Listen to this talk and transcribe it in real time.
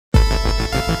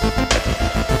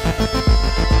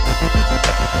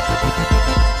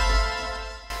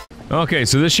Okay,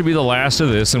 so this should be the last of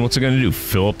this, and what's it gonna do?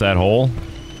 Fill up that hole?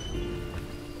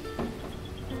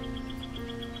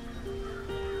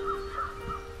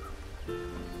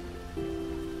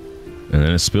 And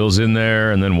then it spills in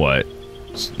there, and then what?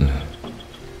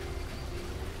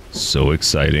 So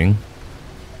exciting.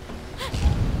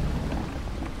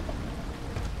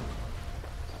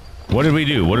 What did we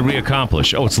do? What did we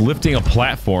accomplish? Oh, it's lifting a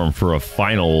platform for a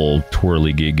final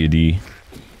twirly-giggity.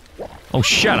 Oh,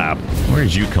 shut up. Where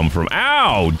did you come from?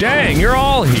 Ow! Dang, you're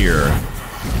all here!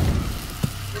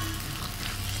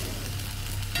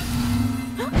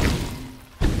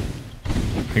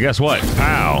 Hey, guess what?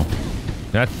 Pow!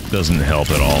 That doesn't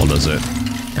help at all, does it?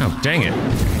 Oh, dang it.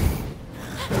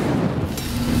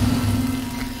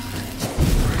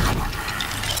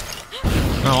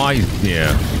 Oh,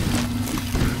 yeah.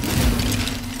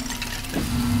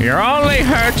 You're only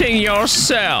hurting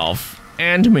yourself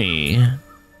and me.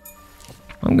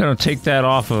 I'm gonna take that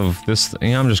off of this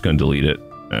thing. I'm just gonna delete it.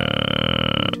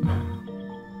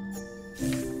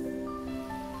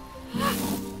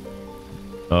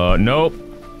 Nope.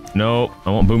 Nope. I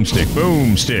want boomstick.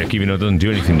 Boomstick, even though it doesn't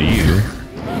do anything to you.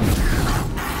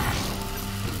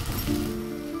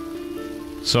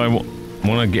 So I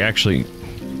want to actually...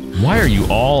 Why are you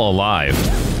all alive?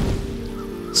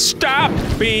 Stop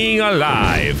being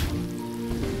alive!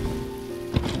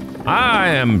 I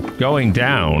am going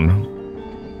down.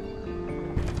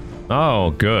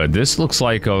 Oh, good. This looks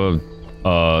like a...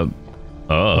 I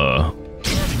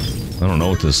don't know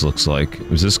what this looks like.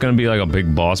 Is this gonna be like a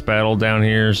big boss battle down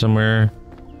here somewhere?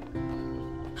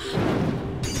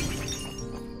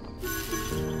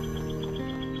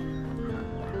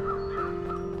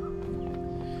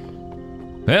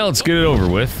 Well, let's get it over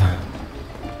with.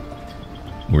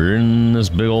 We're in this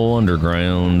big old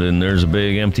underground, and there's a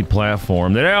big empty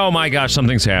platform that- oh my gosh,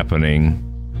 something's happening.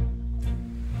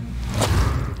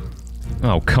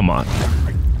 Oh, come on.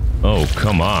 Oh,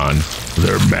 come on.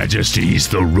 Their Majesties,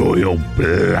 the Royal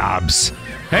Blobs.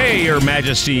 Hey, Your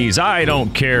Majesties, I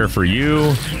don't care for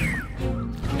you.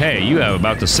 Hey, you have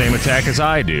about the same attack as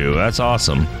I do. That's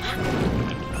awesome.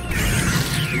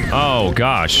 Oh,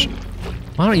 gosh.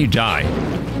 Why don't you die?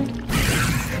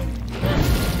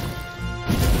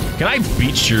 Can I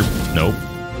beat your... Nope.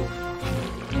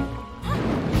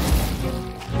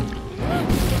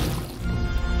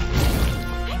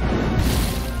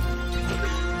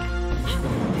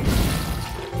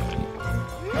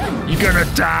 You're gonna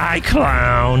die,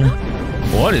 clown!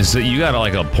 What is it? You got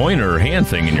like a pointer hand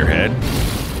thing in your head.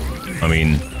 I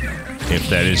mean, if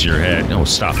that is your head. Oh,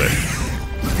 stop it.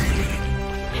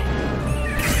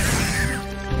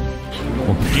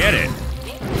 Well, get it!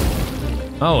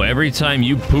 Oh, every time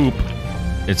you poop,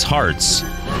 it's hearts.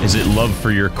 Is it love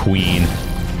for your queen?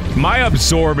 Am I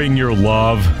absorbing your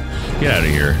love? Get out of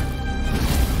here.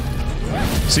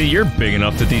 See, you're big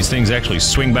enough that these things actually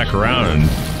swing back around and...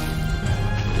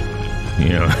 You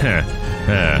know,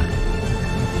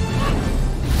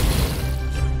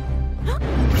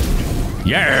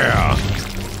 yeah!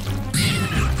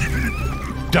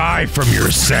 Die from your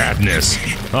sadness.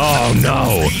 Oh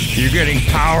no, you're getting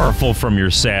powerful from your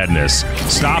sadness.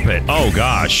 Stop it. Oh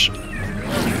gosh.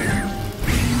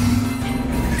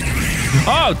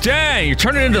 Oh dang, you're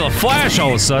turning into the Flash all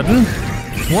of a sudden.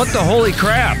 What the holy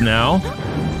crap now?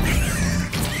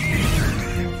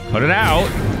 Put it out.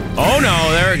 Oh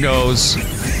no, there it goes.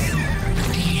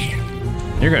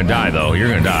 You're gonna die though, you're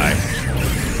gonna die.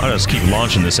 I'll just keep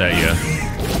launching this at you.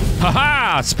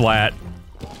 Haha, splat.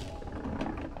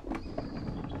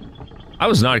 I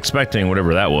was not expecting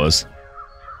whatever that was.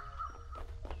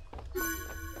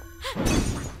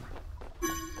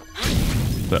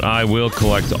 But I will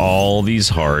collect all these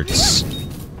hearts.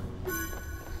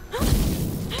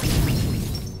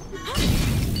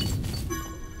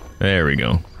 There we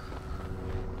go.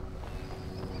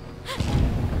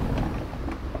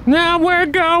 Now we're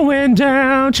going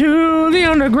down to the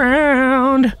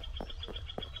underground.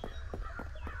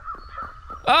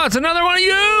 Oh, it's another one of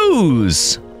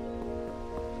yous!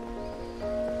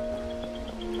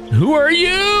 Who are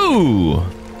you?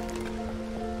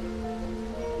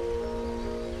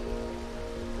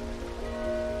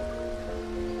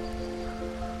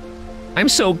 I'm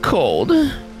so cold.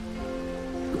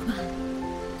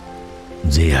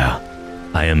 Zia,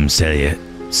 I am Celius,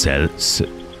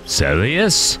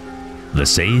 the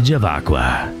Sage of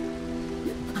Aqua.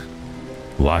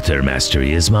 Water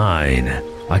mastery is mine.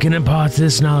 I can impart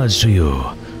this knowledge to you,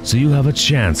 so you have a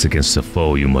chance against the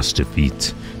foe you must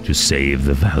defeat to save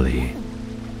the valley.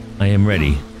 I am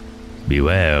ready.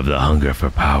 Beware of the hunger for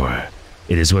power.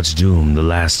 It is what's doomed the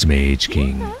last Mage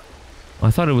King.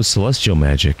 I thought it was celestial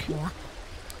magic.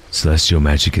 Celestial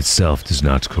magic itself does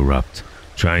not corrupt.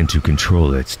 Trying to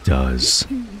control it does.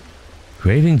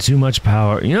 Craving too much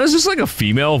power. You know, is this like a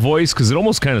female voice? Because it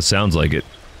almost kind of sounds like it.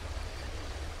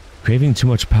 Craving too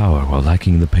much power while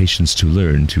lacking the patience to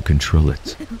learn to control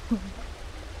it.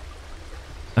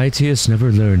 Aetius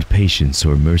never learned patience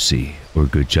or mercy or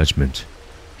good judgment.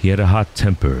 He had a hot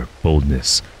temper,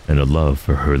 boldness, and a love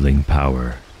for hurling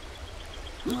power.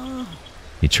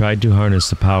 He tried to harness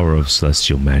the power of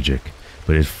celestial magic,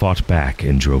 but it fought back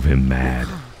and drove him mad.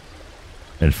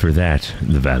 And for that,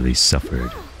 the valley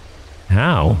suffered.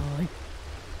 How?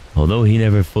 Although he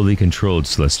never fully controlled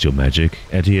celestial magic,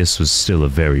 Aetius was still a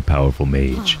very powerful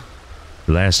mage.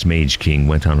 The last Mage King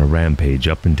went on a rampage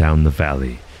up and down the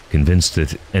valley, convinced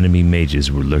that enemy mages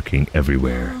were lurking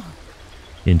everywhere.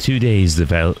 In 2 days, the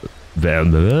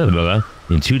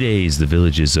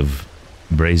villages of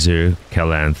Brazier,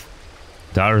 Calanth,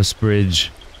 Dowersbridge,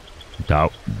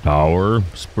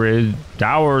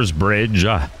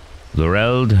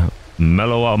 Loreld,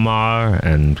 Mellowamar,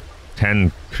 and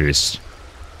Tankrist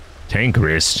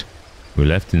were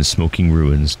left in smoking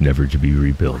ruins, never to be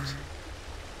rebuilt.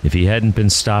 If he hadn't been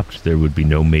stopped, there would be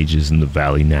no mages in the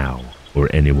valley now, or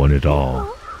anyone at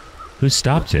all. Who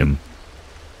stopped him?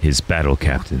 His battle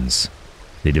captains.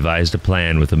 They devised a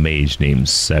plan with a mage named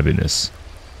Sabinus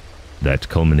that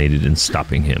culminated in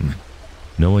stopping him.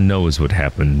 No one knows what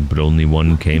happened, but only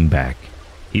one came back.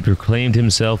 He proclaimed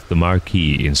himself the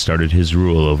Marquis and started his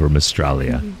rule over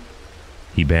Mystralia.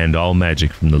 He banned all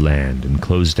magic from the land and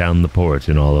closed down the port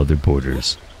and all other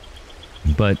borders.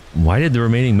 But why did the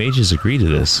remaining mages agree to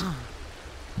this?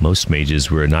 Most mages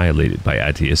were annihilated by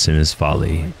Aetius in his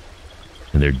folly,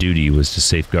 and their duty was to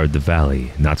safeguard the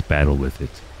valley, not battle with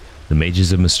it. The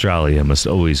Mages of Mystralia must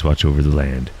always watch over the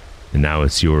land, and now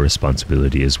it's your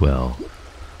responsibility as well.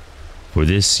 For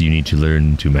this, you need to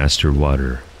learn to master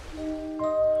water.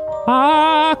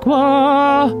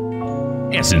 Aqua!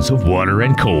 Essence of water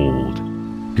and cold.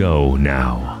 Go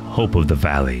now, hope of the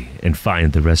valley, and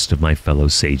find the rest of my fellow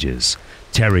sages.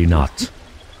 Tarry not.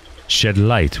 Shed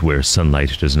light where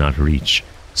sunlight does not reach.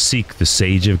 Seek the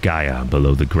Sage of Gaia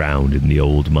below the ground in the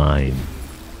old mine.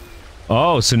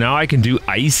 Oh, so now I can do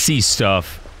icy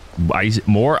stuff.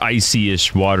 More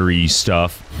icy-ish, watery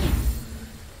stuff.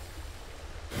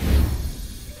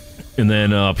 And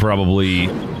then probably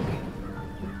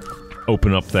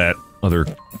open up that other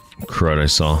crud I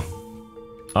saw.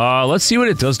 Let's see what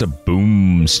it does to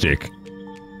Boomstick.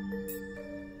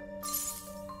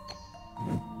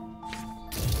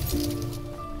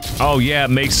 Oh yeah, it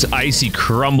makes icy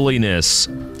crumbliness.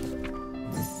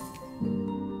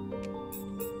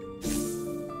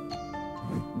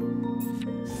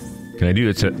 Can I do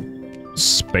it to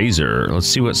Spazer? Let's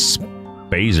see what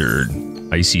Spazer,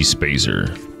 Icy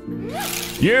Spazer.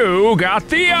 You got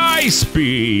the Ice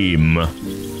Beam!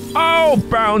 Oh,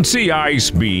 bouncy Ice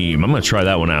Beam! I'm gonna try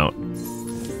that one out. I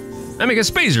mean,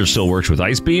 because Spazer still works with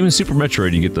Ice Beam. In Super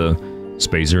Metroid, you get the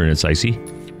Spazer and it's icy.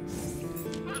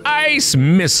 Ice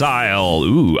Missile!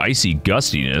 Ooh, icy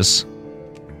gustiness.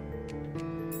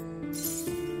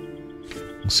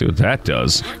 Let's see what that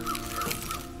does.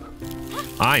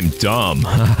 I'm dumb.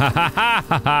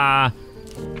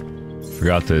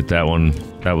 Forgot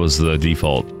that was the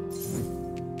default.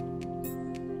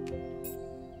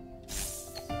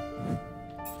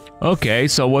 Okay,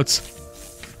 so what's...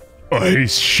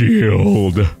 Ice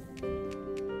Shield.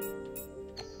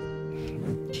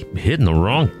 Keep hitting the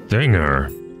wrong thinger.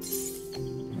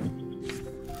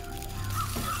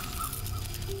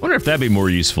 Wonder if that'd be more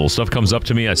useful. Stuff comes up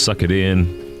to me, I suck it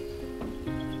in.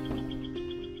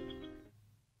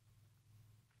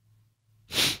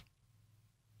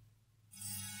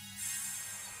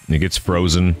 It gets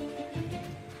frozen.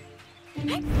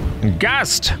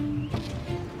 Gust!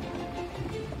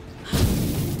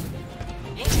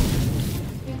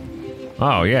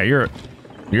 Oh yeah, you're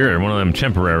one of them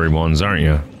temporary ones, aren't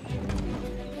you?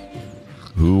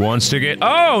 Who wants to get...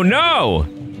 Oh no!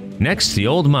 Next, the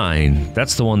old mine.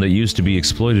 That's the one that used to be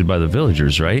exploited by the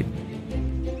villagers, right?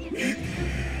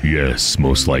 Yes,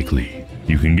 most likely.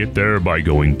 You can get there by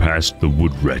going past the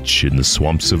wood wretch in the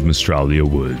swamps of Mystralia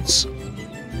woods.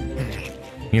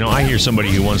 You know, I hear somebody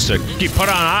who wants to get put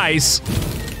on ice.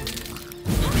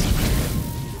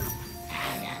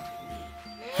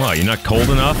 Well, you're not cold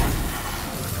enough?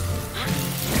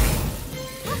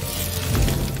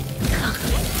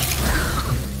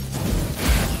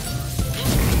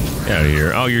 Get out of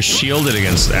here. Oh, you're shielded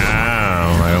against... Ow,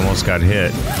 I almost got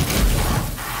hit.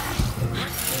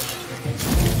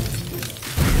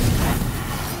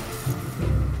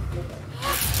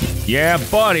 Yeah,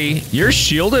 buddy. You're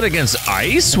shielded against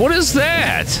ice? What is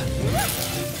that?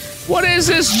 What is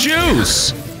this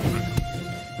juice?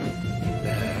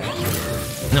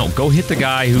 No, go hit the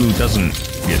guy who doesn't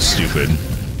get stupid.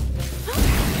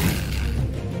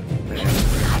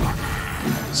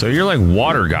 So you're like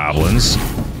water goblins.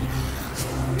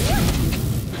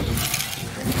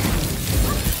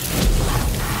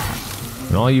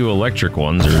 And all you electric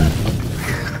ones are...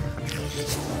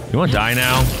 You wanna die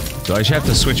now? Do I just have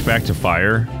to switch back to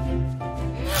fire?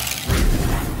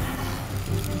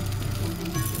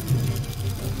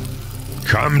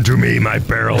 Come to me, my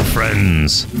barrel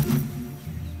friends!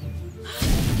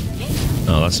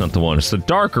 Oh, that's not the one. It's the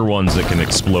darker ones that can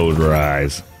explode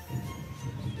rise.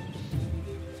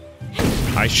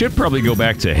 I should probably go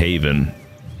back to Haven.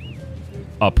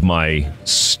 Up my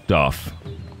stuff.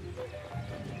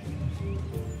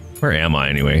 Where am I,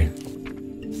 anyway?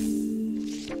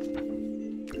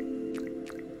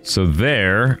 So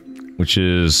there, which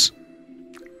is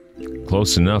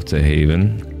close enough to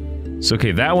Haven. So,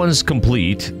 okay, that one's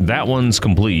complete. That one's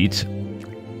complete.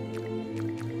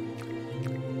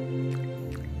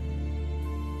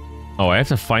 Oh, I have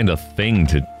to find a thing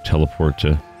to teleport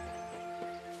to.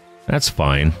 That's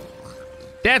fine.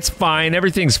 That's fine.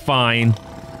 Everything's fine.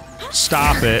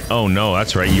 Stop it. Oh no,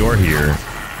 that's right. You're here.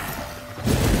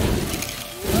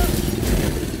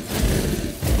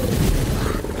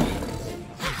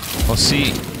 Oh,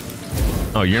 see.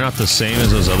 Oh, you're not the same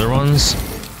as those other ones?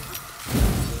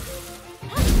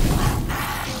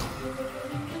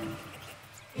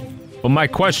 But my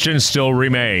question still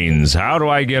remains. How do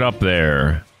I get up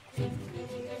there?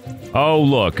 Oh,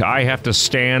 look, I have to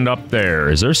stand up there.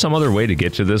 Is there some other way to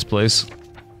get to this place?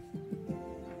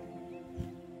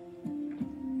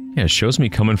 Yeah, it shows me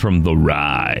coming from the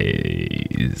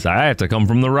rise. I have to come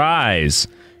from the rise.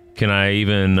 Can I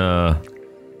even,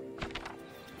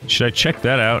 should I check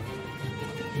that out?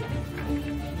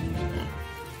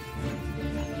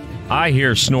 I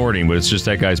hear snorting, but it's just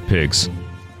that guy's pigs.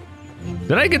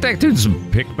 Did I get that dude's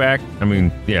pick back? I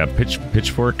mean, yeah,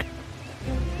 pitchfork.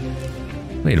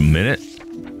 Wait a minute.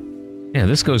 Yeah,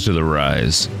 this goes to the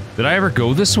rise. Did I ever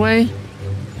go this way?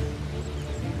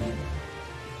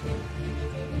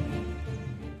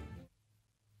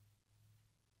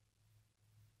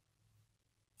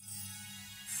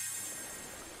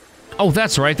 Oh,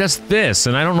 that's right, that's this,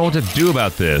 and I don't know what to do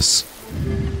about this.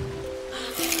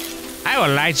 I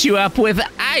will light you up with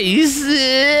ice.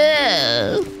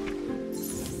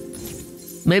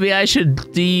 Maybe I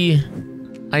should de-icify.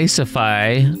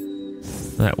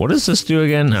 What does this do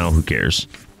again? Oh, who cares?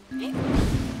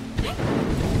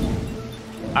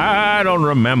 I don't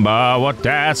remember what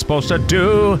that's supposed to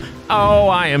do. Oh,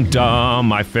 I am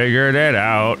dumb. I figured it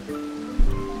out.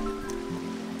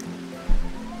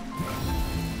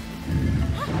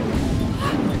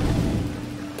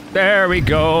 There we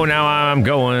go. Now I'm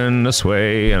going this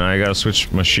way, and I gotta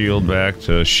switch my shield back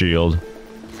to shield.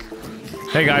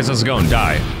 Hey guys, how's it going?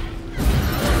 Die.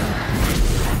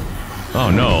 Oh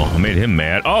no, I made him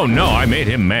mad. Oh no, I made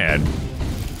him mad.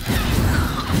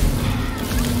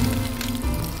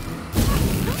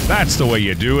 That's the way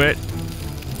you do it.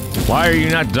 Why are you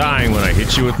not dying when I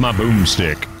hit you with my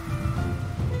boomstick?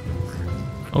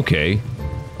 Okay.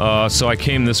 So I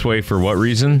came this way for what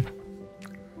reason?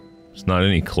 It's not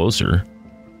any closer.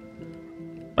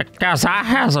 Because I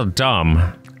has a dumb.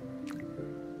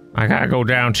 I gotta go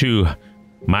down to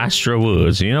Master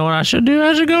Woods. You know what I should do?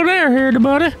 I should go there, here,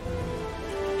 buddy.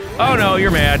 Oh no,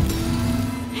 you're mad.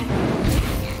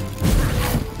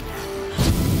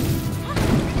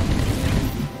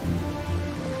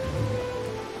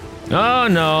 Oh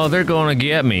no, they're gonna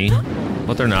get me.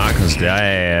 But they're not, because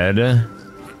Dad.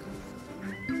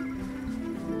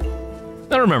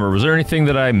 I don't remember, was there anything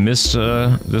that I missed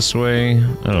this way?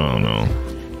 I don't know.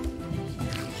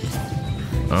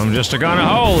 I'm just a gonna,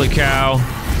 holy cow.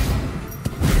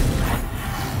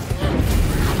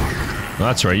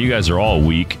 That's right, you guys are all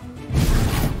weak.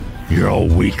 You're all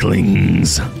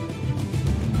weaklings.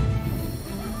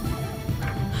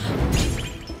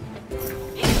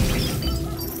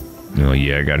 Oh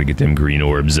yeah, I gotta get them green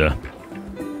orbs.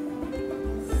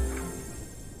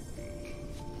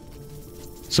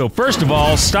 So first of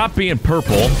all, stop being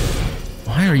purple.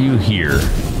 Why are you here,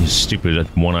 you stupid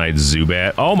one-eyed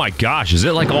Zubat? Oh my gosh, is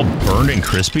it like all burned and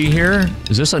crispy here?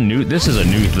 Is this a new, this is a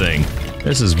new thing.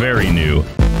 This is very new.